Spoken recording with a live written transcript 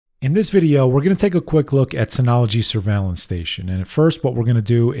In this video, we're going to take a quick look at Synology Surveillance Station. And at first, what we're going to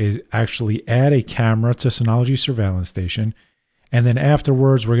do is actually add a camera to Synology Surveillance Station. And then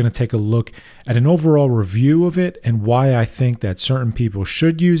afterwards, we're going to take a look at an overall review of it and why I think that certain people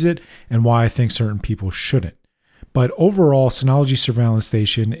should use it and why I think certain people shouldn't. But overall, Synology Surveillance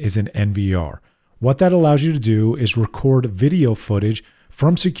Station is an NVR. What that allows you to do is record video footage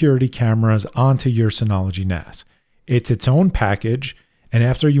from security cameras onto your Synology NAS. It's its own package. And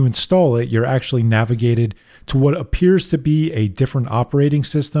after you install it, you're actually navigated to what appears to be a different operating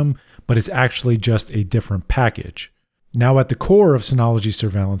system, but it's actually just a different package. Now, at the core of Synology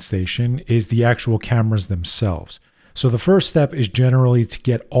Surveillance Station is the actual cameras themselves. So the first step is generally to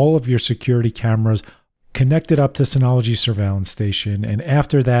get all of your security cameras connected up to Synology Surveillance Station. And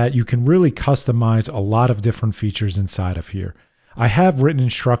after that, you can really customize a lot of different features inside of here. I have written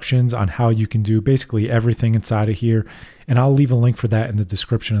instructions on how you can do basically everything inside of here, and I'll leave a link for that in the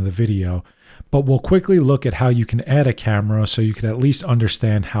description of the video. But we'll quickly look at how you can add a camera so you can at least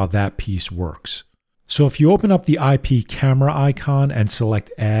understand how that piece works. So if you open up the IP camera icon and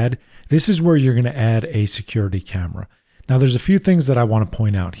select add, this is where you're going to add a security camera. Now there's a few things that I want to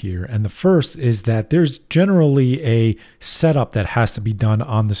point out here, and the first is that there's generally a setup that has to be done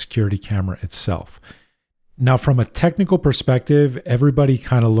on the security camera itself. Now, from a technical perspective, everybody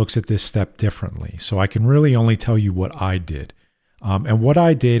kind of looks at this step differently. So I can really only tell you what I did. And what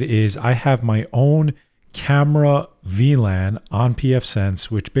I did is I have my own camera VLAN on pfSense,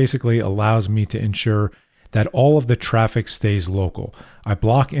 which basically allows me to ensure that all of the traffic stays local. I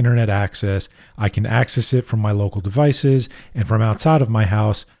block internet access. I can access it from my local devices, and from outside of my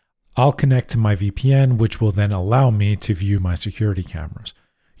house, I'll connect to my VPN, which will then allow me to view my security cameras.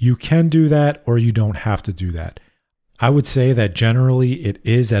 You can do that, or you don't have to do that. I would say that generally it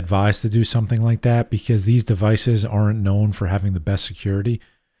is advised to do something like that because these devices aren't known for having the best security.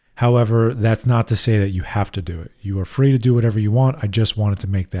 However, that's not to say that you have to do it. You are free to do whatever you want. I just wanted to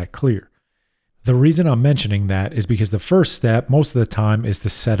make that clear. The reason I'm mentioning that is because the first step, most of the time, is to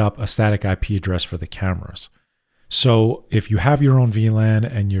set up a static IP address for the cameras. So if you have your own VLAN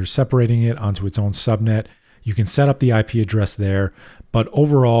and you're separating it onto its own subnet, you can set up the IP address there, but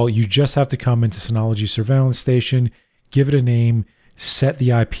overall, you just have to come into Synology Surveillance Station, give it a name, set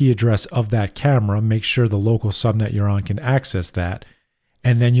the IP address of that camera, make sure the local subnet you're on can access that,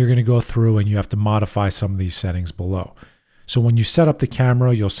 and then you're going to go through and you have to modify some of these settings below. So when you set up the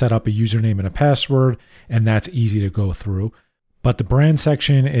camera, you'll set up a username and a password, and that's easy to go through. But the brand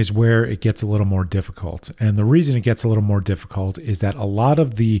section is where it gets a little more difficult. And the reason it gets a little more difficult is that a lot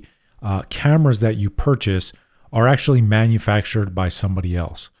of the cameras that you purchase are actually manufactured by somebody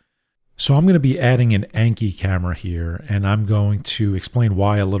else. So I'm going to be adding an Anki camera here, and I'm going to explain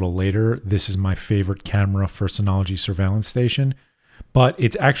why a little later. This is my favorite camera for Synology Surveillance Station, but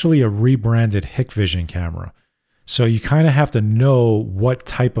it's actually a rebranded Hikvision camera. So you kind of have to know what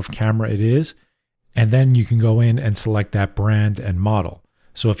type of camera it is, and then you can go in and select that brand and model.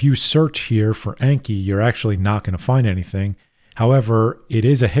 So if you search here for Anki, you're actually not going to find anything. However, it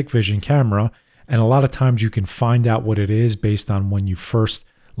is a Hikvision camera, and a lot of times you can find out what it is based on when you first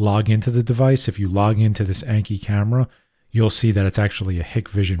log into the device. If you log into this Anki camera, you'll see that it's actually a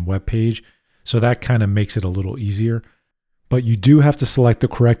Hikvision webpage, so that kind of makes it a little easier. But you do have to select the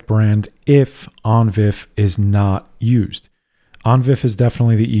correct brand if OnVIF is not used. OnVIF is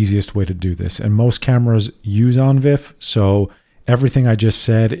definitely the easiest way to do this, and most cameras use OnVIF, so everything I just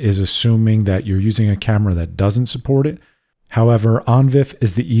said is assuming that you're using a camera that doesn't support it. However, OnVIF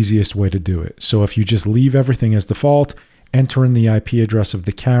is the easiest way to do it. So if you just leave everything as default, enter in the IP address of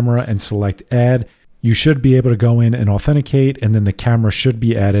the camera and select add, you should be able to go in and authenticate, and then the camera should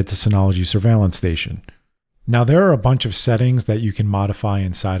be added to Synology Surveillance Station. Now, there are a bunch of settings that you can modify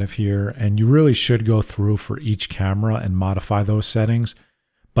inside of here, and you really should go through for each camera and modify those settings.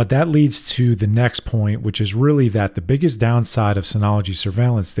 But that leads to the next point, which is really that the biggest downside of Synology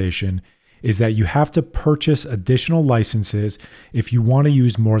Surveillance Station is that you have to purchase additional licenses if you want to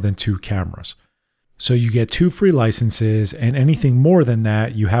use more than 2 cameras. So you get 2 free licenses, and anything more than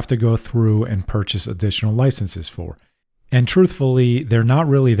that, you have to go through and purchase additional licenses for. And truthfully, they're not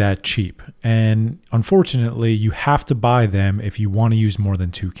really that cheap. And unfortunately, you have to buy them if you want to use more than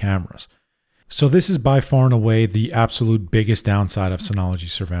 2 cameras. So this is by far and away the absolute biggest downside of Synology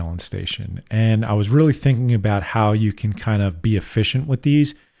Surveillance Station. And I was really thinking about how you can kind of be efficient with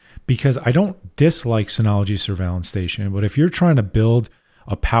these, because I don't dislike Synology Surveillance Station, but if you're trying to build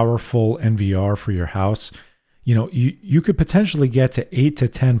a powerful NVR for your house, you could potentially get to 8 to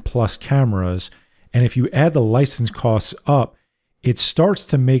 10 plus cameras. And if you add the license costs up, it starts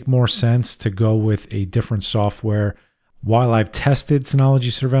to make more sense to go with a different software. While I've tested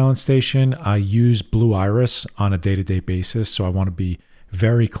Synology Surveillance Station, I use Blue Iris on a day-to-day basis, so I want to be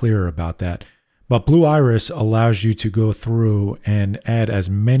very clear about that. But Blue Iris allows you to go through and add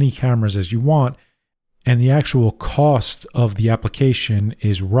as many cameras as you want, and the actual cost of the application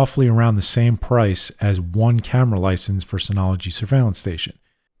is roughly around the same price as one camera license for Synology Surveillance Station.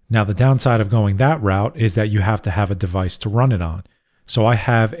 Now, the downside of going that route is that you have to have a device to run it on. So I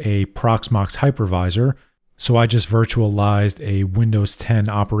have a Proxmox hypervisor, so I just virtualized a Windows 10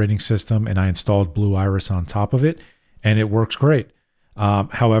 operating system and I installed Blue Iris on top of it, and it works great.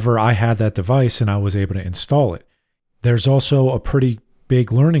 However, I had that device and I was able to install it. There's also a pretty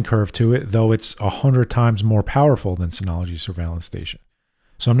big learning curve to it, though it's 100 times more powerful than Synology Surveillance Station.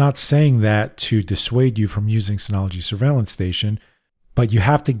 So I'm not saying that to dissuade you from using Synology Surveillance Station, but you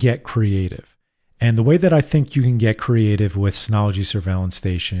have to get creative. And the way that I think you can get creative with Synology Surveillance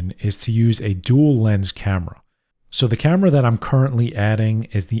Station is to use a dual lens camera. So the camera that I'm currently adding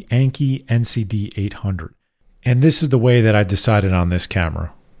is the Anki NCD800. And this is the way that I decided on this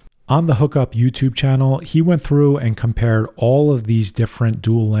camera. On the Hookup YouTube channel, he went through and compared all of these different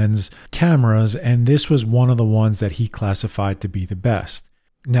dual lens cameras, and this was one of the ones that he classified to be the best.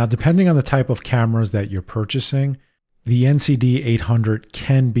 Now, depending on the type of cameras that you're purchasing, the NCD800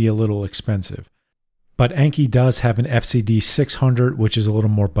 can be a little expensive. But Anki does have an FCD 600, which is a little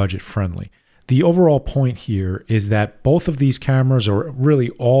more budget friendly. The overall point here is that both of these cameras, or really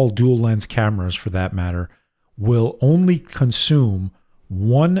all dual lens cameras for that matter, will only consume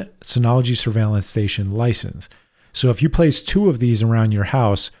one Synology Surveillance Station license. So if you place 2 of these around your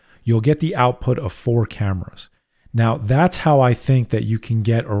house, you'll get the output of 4 cameras. Now, that's how I think that you can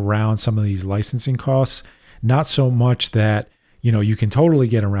get around some of these licensing costs. Not so much that, you can totally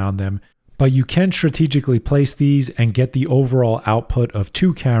get around them, but you can strategically place these and get the overall output of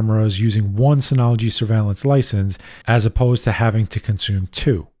 2 cameras using one Synology Surveillance license as opposed to having to consume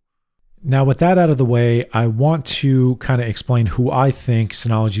 2. Now, with that out of the way, I want to kind of explain who I think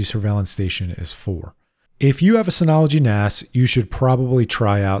Synology Surveillance Station is for. If you have a Synology NAS, you should probably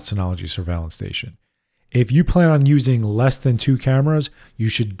try out Synology Surveillance Station. If you plan on using less than 2 cameras, you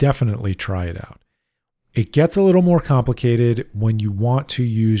should definitely try it out. It gets a little more complicated when you want to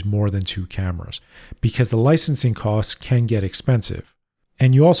use more than 2 cameras because the licensing costs can get expensive.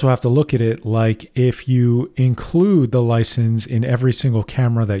 And you also have to look at it like if you include the license in every single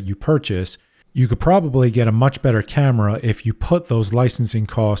camera that you purchase, you could probably get a much better camera if you put those licensing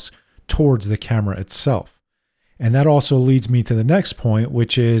costs towards the camera itself. And that also leads me to the next point,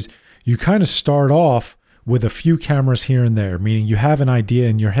 which is you kind of start off with a few cameras here and there, meaning you have an idea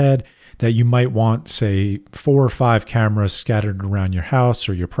in your head that you might want, say, 4 or 5 cameras scattered around your house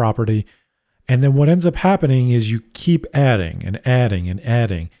or your property. And then what ends up happening is you keep adding and adding and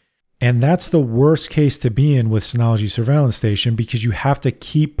adding. And that's the worst case to be in with Synology Surveillance Station because you have to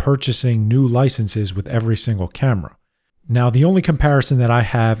keep purchasing new licenses with every single camera. Now, the only comparison that I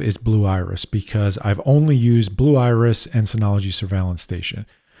have is Blue Iris because I've only used Blue Iris and Synology Surveillance Station.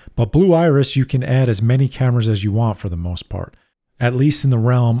 But Blue Iris, you can add as many cameras as you want for the most part, at least in the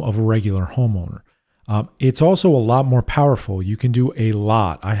realm of a regular homeowner. It's also a lot more powerful. You can do a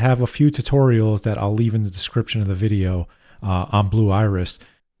lot. I have a few tutorials that I'll leave in the description of the video on Blue Iris,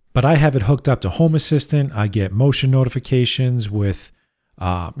 but I have it hooked up to Home Assistant. I get motion notifications with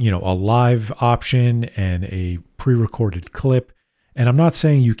a live option and a pre-recorded clip. And I'm not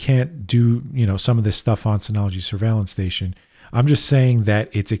saying you can't do some of this stuff on Synology Surveillance Station. I'm just saying that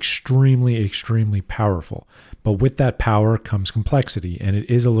it's extremely, extremely powerful. But with that power comes complexity, and it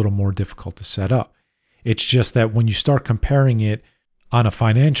is a little more difficult to set up. It's just that when you start comparing it on a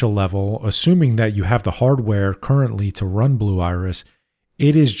financial level, assuming that you have the hardware currently to run Blue Iris,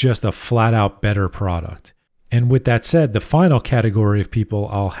 it is just a flat out better product. And with that said, the final category of people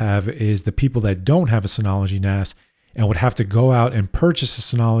I'll have is the people that don't have a Synology NAS and would have to go out and purchase a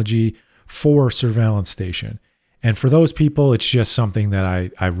Synology for Surveillance Station. And for those people, it's just something that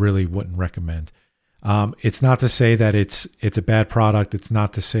I really wouldn't recommend. It's not to say that it's a bad product. It's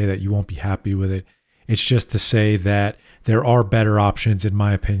not to say that you won't be happy with it. It's just to say that there are better options, in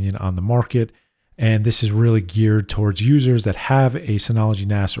my opinion, on the market. And this is really geared towards users that have a Synology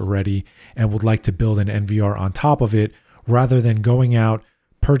NAS already and would like to build an NVR on top of it, rather than going out,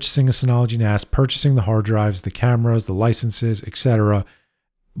 purchasing a Synology NAS, purchasing the hard drives, the cameras, the licenses, etc.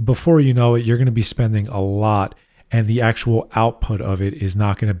 Before you know it, you're going to be spending a lot, and the actual output of it is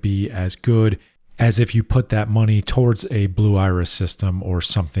not going to be as good as if you put that money towards a Blue Iris system or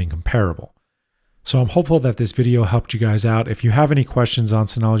something comparable. So I'm hopeful that this video helped you guys out. If you have any questions on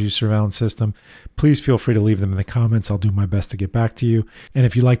Synology surveillance system, please feel free to leave them in the comments. I'll do my best to get back to you. And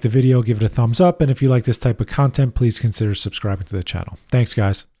if you like the video, give it a thumbs up. And if you like this type of content, please consider subscribing to the channel. Thanks,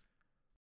 guys.